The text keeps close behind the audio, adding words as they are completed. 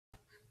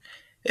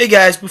Hey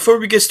guys, before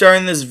we get started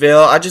in this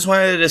video, I just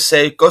wanted to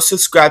say go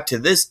subscribe to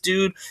this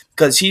dude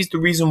because he's the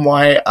reason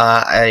why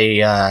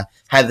I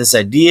had this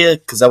idea,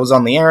 because I was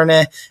on the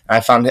internet and I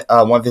found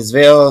one of his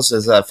videos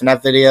as a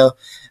FNAF video,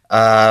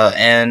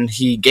 and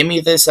he gave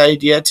me this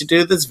idea to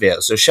do this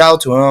video. So shout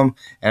out to him,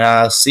 and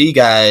I'll see you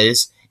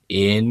guys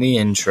in the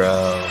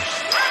intro.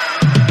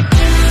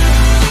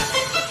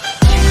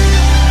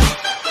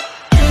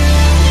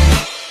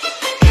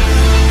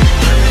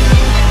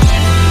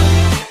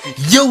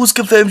 Yo, what's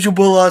good, fam? It's your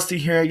boy Losty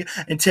here,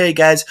 and today,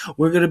 guys,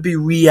 we're gonna be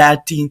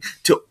reacting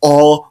to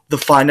all the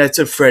Five Nights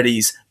at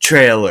Freddy's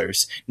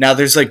trailers. Now,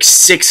 there's like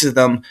 6 of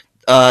them.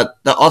 The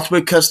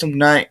Ultimate Custom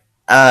Night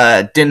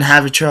didn't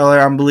have a trailer,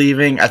 I'm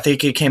believing. I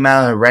think it came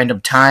out at a random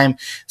time.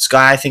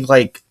 Sky, I think,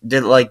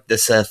 did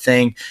this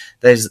thing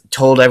that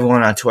told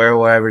everyone on Twitter or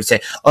whatever to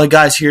say, "Oh,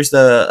 guys, here's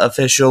the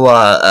official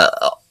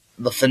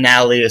the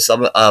finale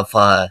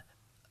of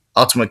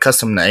Ultimate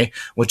Custom Night,"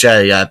 which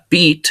I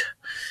beat.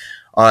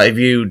 If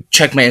you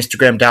check my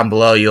Instagram down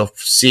below, you'll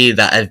see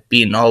that I've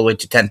beaten all the way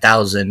to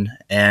 10,000.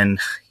 And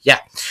yeah.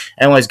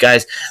 Anyways,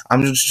 guys,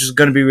 I'm just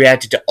going to be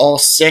reacting to all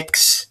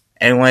 6.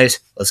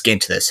 Anyways, let's get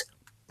into this.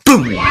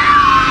 Boom!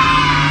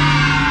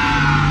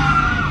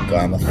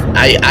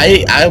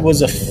 I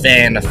was a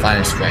fan of Five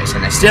Nights at Freddy's,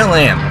 and I still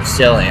am.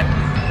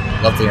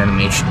 Love the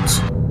animations.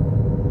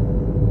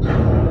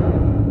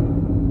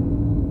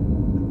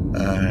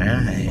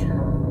 Alright.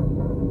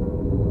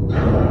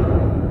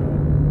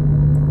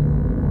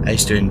 I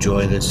used to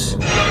enjoy this.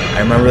 I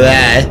remember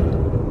that.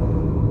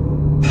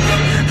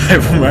 I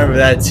remember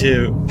that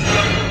too.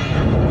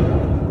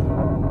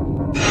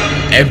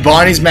 And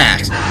Bonnie's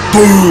Max.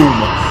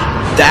 Boom!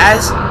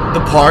 That's the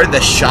part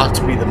that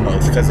shocked me the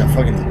most because I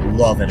fucking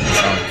love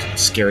animatronics,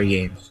 scary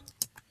games.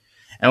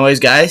 Anyways,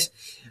 guys,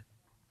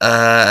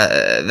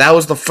 that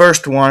was the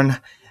first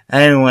one.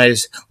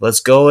 Anyways,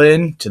 let's go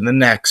into the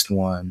next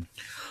one.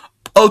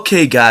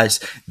 Okay, guys,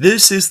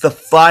 this is the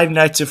Five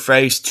Nights at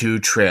Freddy's 2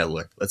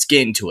 trailer. Let's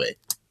get into it.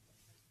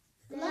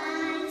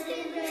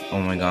 Oh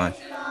my god.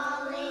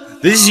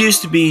 This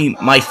used to be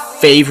my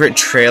favorite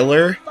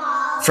trailer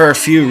for a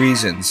few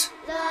reasons.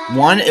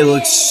 1, it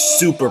looks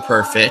super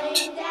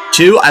perfect.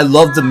 2, I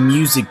love the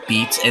music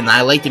beats, and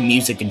I like the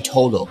music in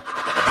total.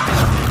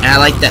 And I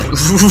like that.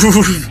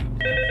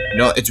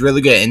 It's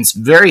really good, and it's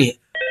very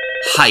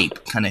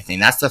hype kind of thing.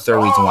 That's the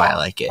 3rd reason why I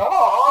like it.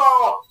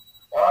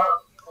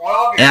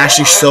 It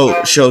actually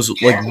shows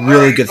like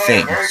really good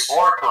things.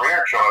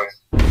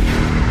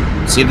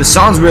 See, the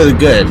song's really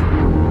good.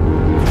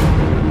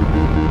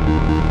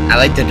 I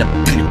like the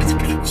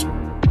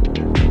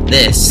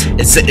this.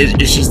 It's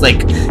just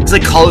like it's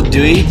like Call of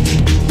Duty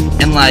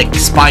and like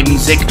spy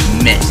music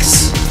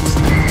mix.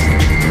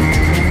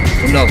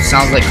 Well, no, it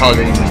sounds like Call of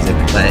Duty music,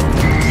 but.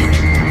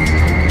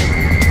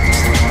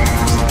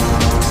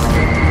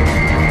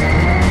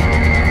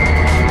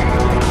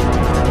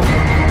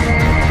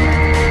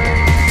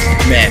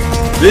 Man,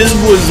 this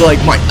was like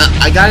my.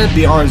 I gotta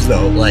be honest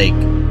though, like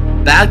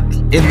back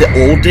in the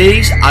old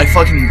days, I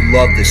fucking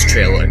loved this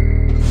trailer.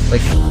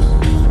 Like,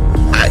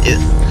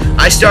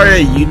 I started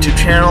a YouTube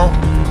channel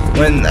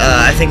when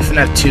I think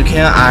FNAF 2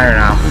 came out. I don't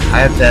know. I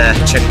have to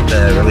check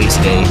the release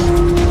date.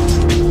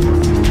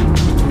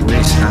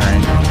 Release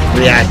time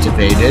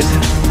reactivated,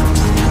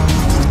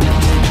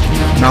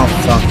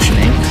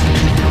 malfunctioning,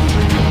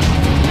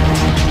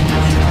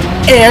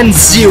 and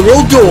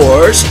 0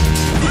 doors.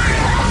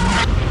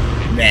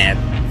 Man,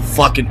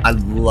 fucking, I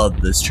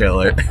love this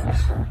trailer.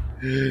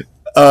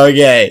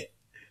 Okay,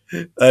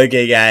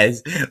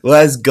 guys,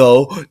 let's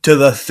go to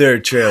the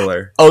 3rd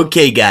trailer.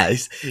 Okay,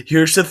 guys,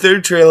 here's the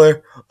 3rd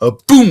trailer.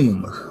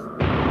 Boom.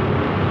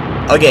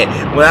 Okay,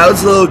 when I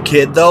was a little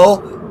kid,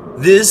 though,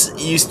 this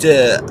used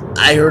to,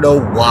 I don't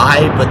know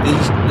why, but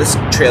this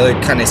trailer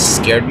kind of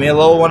scared me a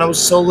little when I was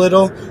so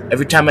little.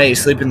 Every time I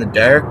sleep in the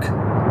dark.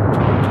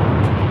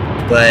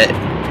 But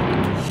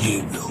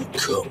he will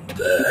come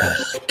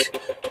back.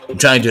 I'm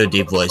trying to do a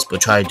deep voice,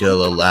 but try to do it a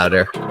little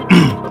louder.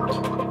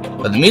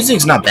 But the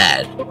music's not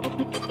bad.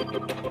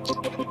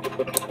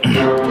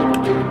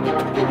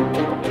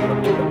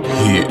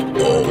 He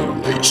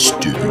always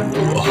do.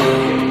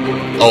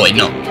 Oh wait,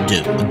 no,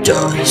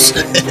 does.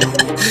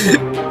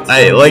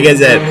 Like I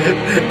said,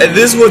 and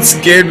this one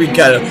scared me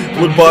kind of.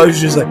 When Bob was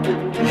just like,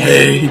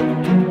 "Hey,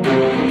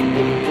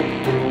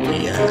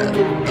 we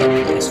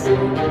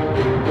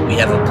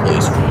have a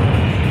place for you."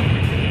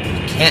 I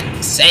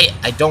can't say it.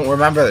 I don't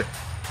remember.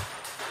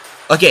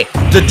 Okay,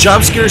 the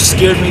jump scare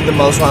scared me the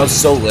most when I was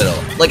so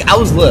little. Like, I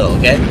was little,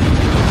 okay?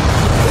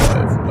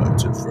 Five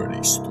Nights at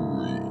Freddy's 3.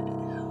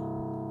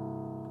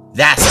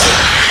 That's it.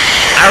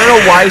 I don't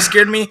know why it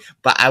scared me,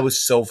 but I was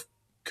so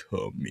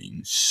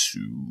coming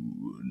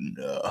soon.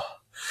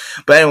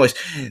 But anyways,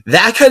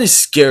 that kind of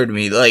scared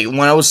me, like,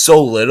 when I was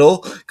so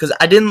little, because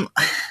I didn't,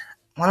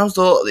 when I was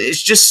little,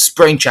 it's just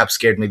Springtrap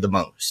scared me the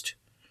most.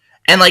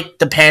 And, like,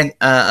 the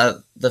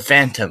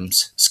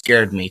Phantoms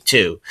scared me,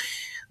 too.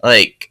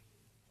 Like,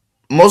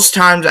 most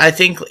times, I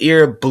think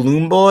either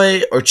Balloon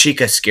Boy or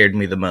Chica scared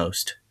me the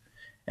most.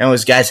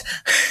 Anyways, guys,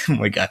 oh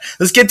my god,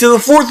 let's get to the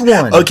fourth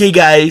one. Okay,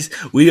 guys,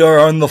 we are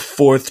on the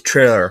fourth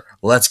trailer.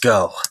 Let's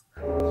go.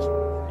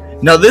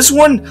 Now, this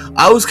one,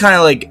 I was kind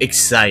of like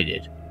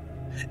excited,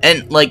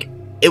 and like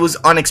it was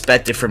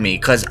unexpected for me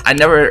because I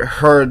never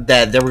heard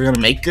that they were gonna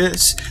make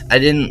this. I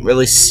didn't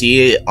really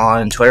see it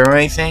on Twitter or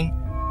anything,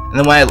 and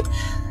then when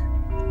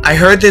I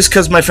heard this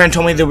because my friend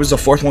told me there was a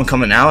fourth one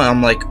coming out, and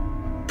I'm like,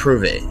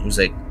 prove it. He was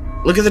like,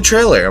 look at the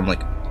trailer. I'm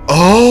like,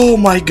 oh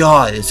my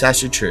god, it's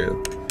actually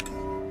true.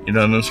 You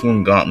know, this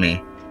one got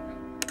me.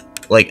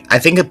 Like, I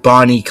think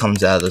Bonnie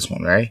comes out of this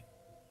one, right?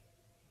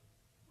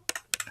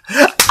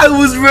 I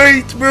was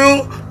right,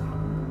 bro.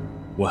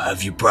 What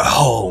have you brought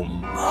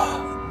home?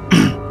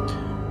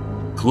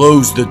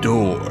 Close the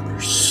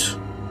doors.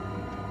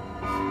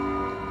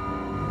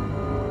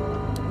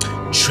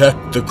 Check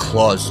the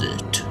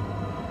closet.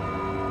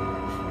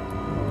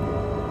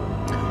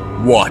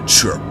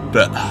 Watch your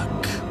back.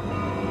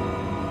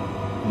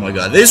 Oh my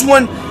god, this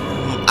one,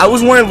 I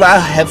was wearing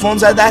loud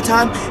headphones at that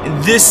time,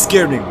 and this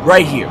scared me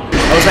right here.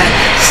 I was like,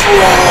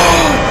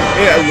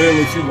 whoa! Yeah, I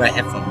literally threw my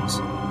headphones.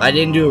 But I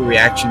didn't do a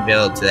reaction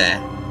video to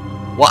that.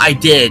 Well, I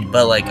did,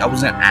 but like, I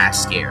wasn't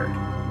as scared.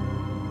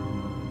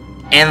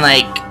 And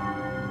like,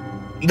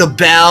 the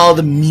bell,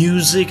 the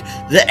music,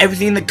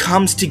 everything that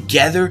comes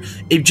together,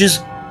 I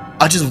just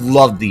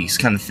love these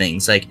kind of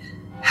things. Like,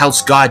 how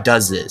Scott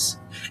does this.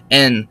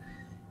 And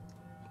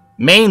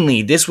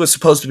mainly, this was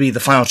supposed to be the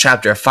final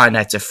chapter of Five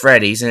Nights at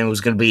Freddy's, and it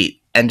was going to be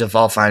end of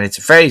all Five Nights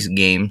at Freddy's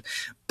game,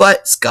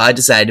 but Scott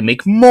decided to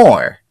make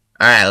more.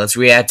 Alright, let's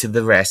react to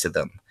the rest of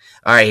them.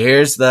 Alright,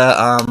 here's the,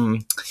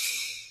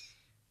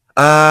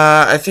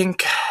 I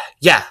think,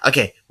 yeah,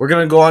 okay, we're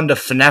gonna go on to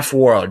FNAF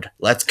World.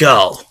 Let's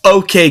go.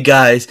 Okay,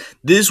 guys,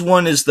 this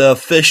one is the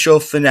official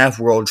FNAF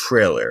World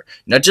trailer.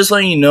 Now, just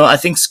letting you know, I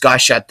think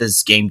Scott shut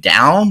this game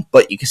down,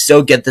 but you can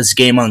still get this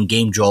game on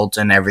Game Jolt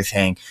and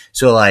everything,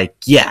 so, like,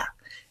 yeah.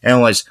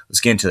 Anyways,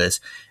 let's get into this.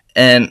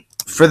 And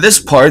for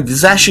this part,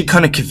 this actually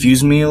kind of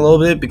confused me a little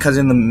bit because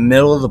in the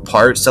middle of the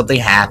part, something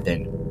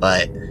happened.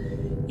 But,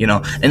 you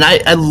know, and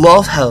I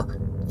love how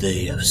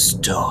they have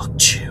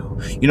stalked you.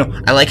 You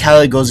know, I like how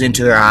it goes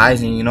into their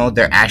eyes and, you know,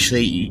 they're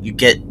actually, you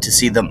get to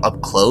see them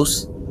up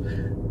close.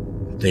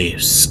 They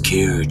have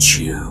scared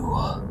you.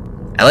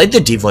 I like the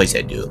deep voice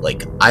I do.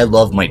 Like, I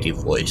love my deep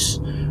voice.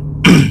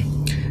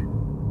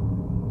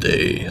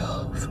 They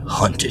have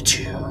hunted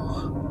you.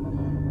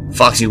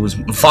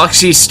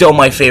 Foxy's still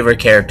my favorite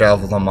character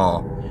of them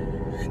all.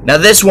 Now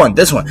this one,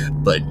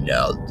 but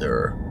now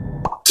they're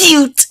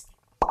cute.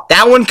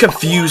 That one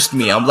confused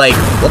me. I'm like,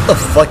 what the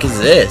fuck is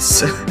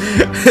this?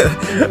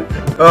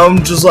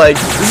 I'm just like,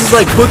 this is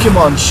like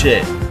Pokemon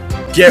shit.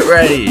 Get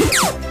ready.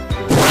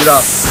 You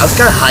know, I was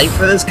kind of hyped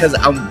for this because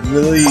I'm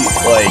really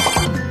like,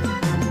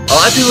 a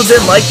lot of people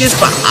didn't like this,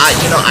 but I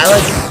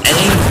like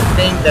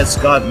anything that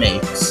Scott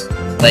makes.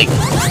 Like,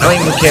 I don't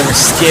even care if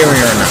it's scary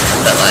or not,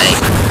 but like.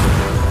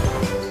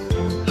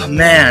 Oh,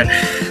 man,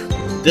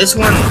 this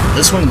one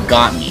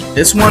got me.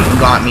 This one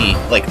got me.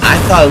 Like, I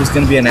thought it was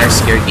gonna be a nice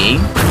scary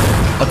game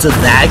until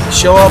that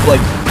show up, like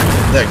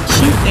the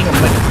cute thing. I'm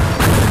like,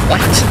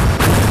 what?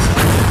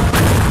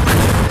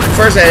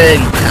 First, I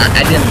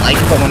didn't like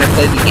it, but when I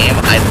played the game,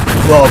 I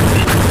loved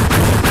it.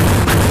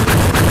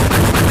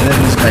 And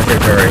then this is my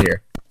favorite right here.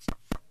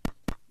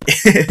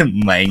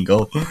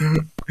 Mango.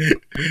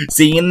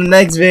 See you in the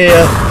next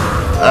video.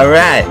 All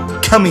right,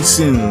 coming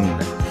soon.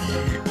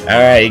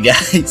 Alright,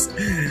 guys.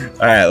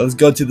 Alright, let's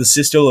go to the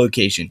sister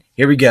location.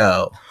 Here we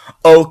go.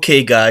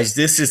 Okay, guys,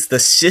 this is the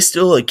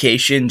sister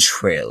location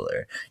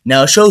trailer.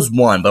 Now, it shows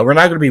one, but we're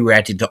not going to be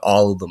reacting to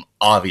all of them,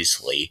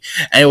 obviously.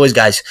 Anyways,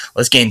 guys,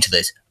 let's get into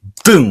this.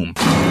 Boom.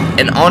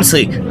 And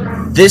honestly,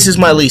 this is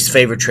my least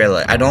favorite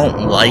trailer. I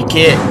don't like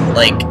it.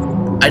 Like,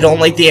 I don't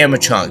like the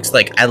animatronics.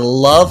 Like, I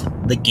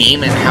love the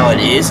game and how it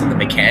is and the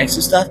mechanics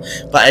and stuff,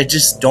 but I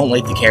just don't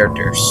like the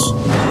characters.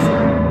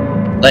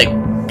 Like,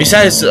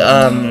 besides,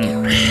 I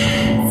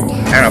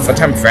don't know,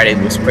 Funtime Freddy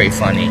was pretty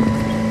funny.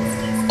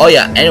 Oh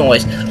yeah,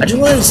 anyways, I just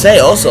wanted to say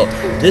also,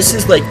 this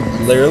is like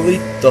literally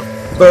the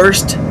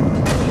first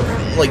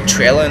like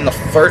trailer in the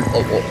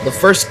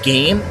first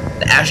game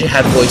that actually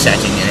had voice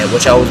acting in it,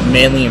 which I was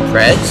mainly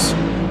impressed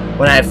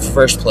when I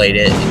first played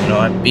it. You know,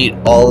 I beat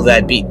all of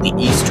that, beat the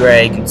Easter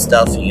egg and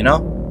stuff, you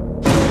know?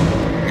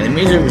 And the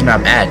music was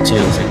not bad too.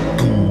 It was like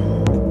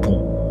boom, boom,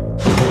 boom.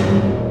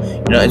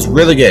 You know, it's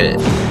really good.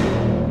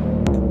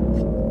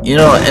 You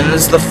know, and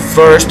this is the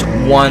first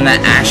one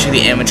that actually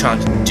the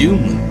animatronics do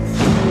move.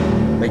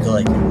 They go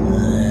like, hey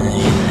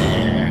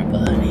there,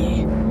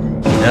 buddy.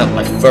 You know,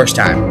 my first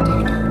time.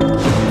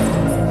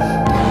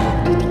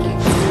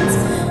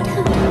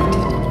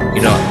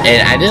 You know,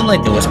 and I didn't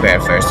like the whisper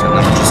at first, and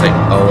I'm just like,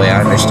 oh wait,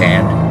 I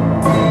understand.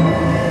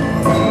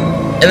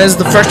 And this is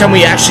the first time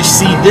we actually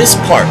see this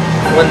part,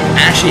 when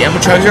actually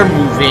animatronics are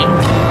moving,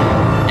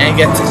 and it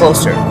gets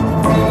closer.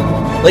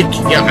 Like,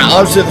 you know,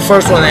 obviously the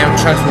first one, the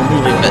animatronics were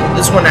moving, but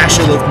this one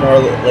actually looked more,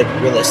 like,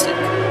 realistic.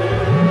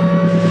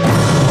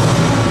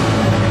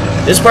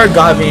 This part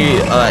got me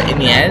in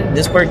the end.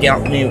 This part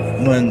got me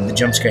when the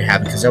jump scare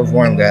happened because I was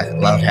wearing the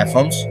loud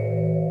headphones.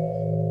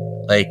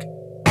 Like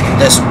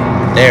this.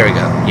 There we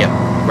go. Yep,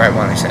 right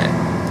when I said it.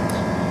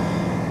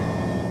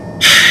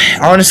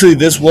 Honestly,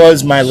 this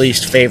was my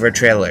least favorite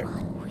trailer.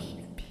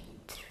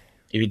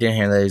 If you didn't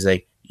hear that, he's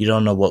like, you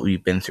don't know what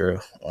we've been through.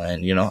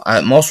 And, you know,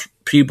 most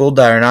people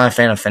that are not a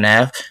fan of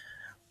FNAF,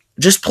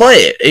 just play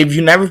it. If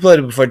you never played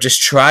it before,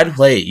 just try to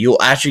play it.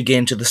 You'll actually get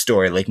into the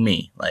story like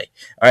me. Like,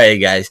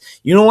 alright, guys,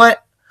 you know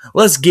what?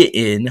 Let's get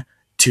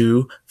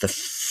into the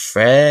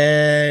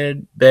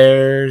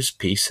Fredbear's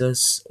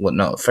Pieces. Well,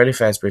 no, Freddy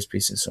Fazbear's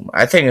Pieces somewhere.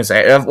 I think it's,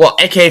 well,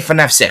 aka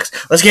FNAF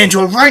 6. Let's get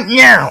into it right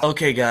now!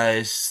 Okay,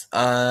 guys,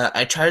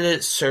 I tried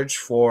to search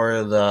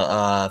for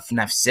the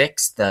FNAF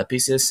 6, the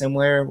Pieces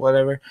similar,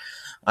 whatever.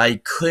 I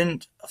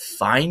couldn't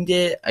find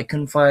it. I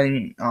couldn't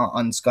find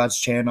on Scott's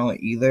channel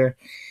either.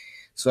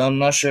 So I'm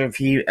not sure if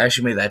he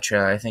actually made that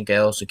trailer. I think it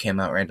also came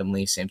out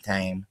randomly same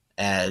time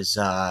as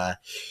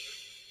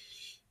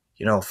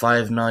you know,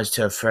 Five Nights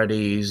at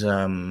Freddy's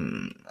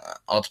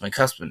Ultimate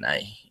Custom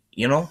Night,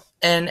 you know?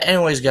 And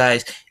anyways,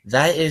 guys,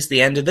 that is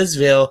the end of this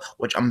video,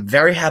 which I'm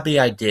very happy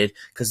I did,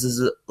 because this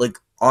is, like,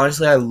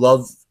 honestly, I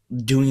love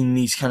doing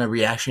these kind of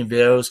reaction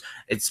videos.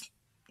 It's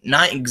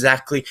not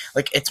exactly,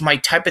 like, it's my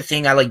type of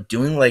thing I like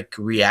doing, like,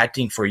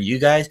 reacting for you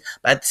guys,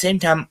 but at the same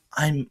time,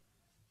 I'm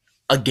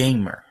a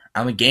gamer.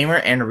 I'm a gamer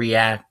and a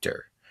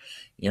reactor,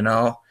 you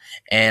know?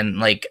 And,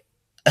 like,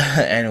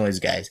 anyways,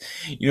 guys,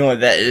 you know what,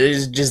 that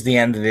is just the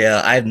end of the video.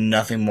 I have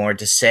nothing more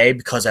to say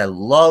because I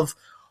love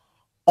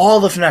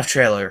all the FNAF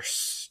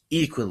trailers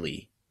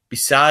equally.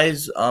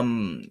 Besides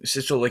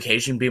Central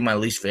Location being my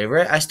least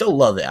favorite, I still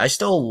love it. I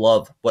still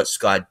love what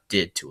Scott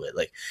did to it.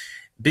 Like,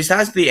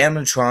 besides the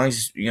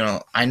animatronics, you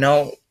know, I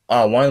know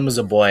one of them is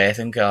a boy. I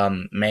think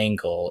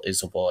Mangle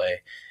is a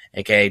boy,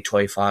 aka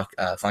Toy Fox,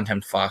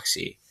 Funtime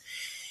Foxy.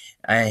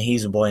 And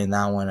he's a boy in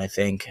that one, I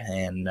think.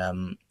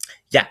 And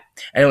yeah.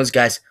 Anyways,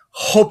 guys,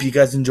 hope you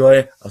guys enjoy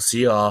it. I'll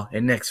see you all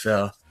in the next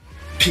video.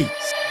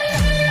 Peace.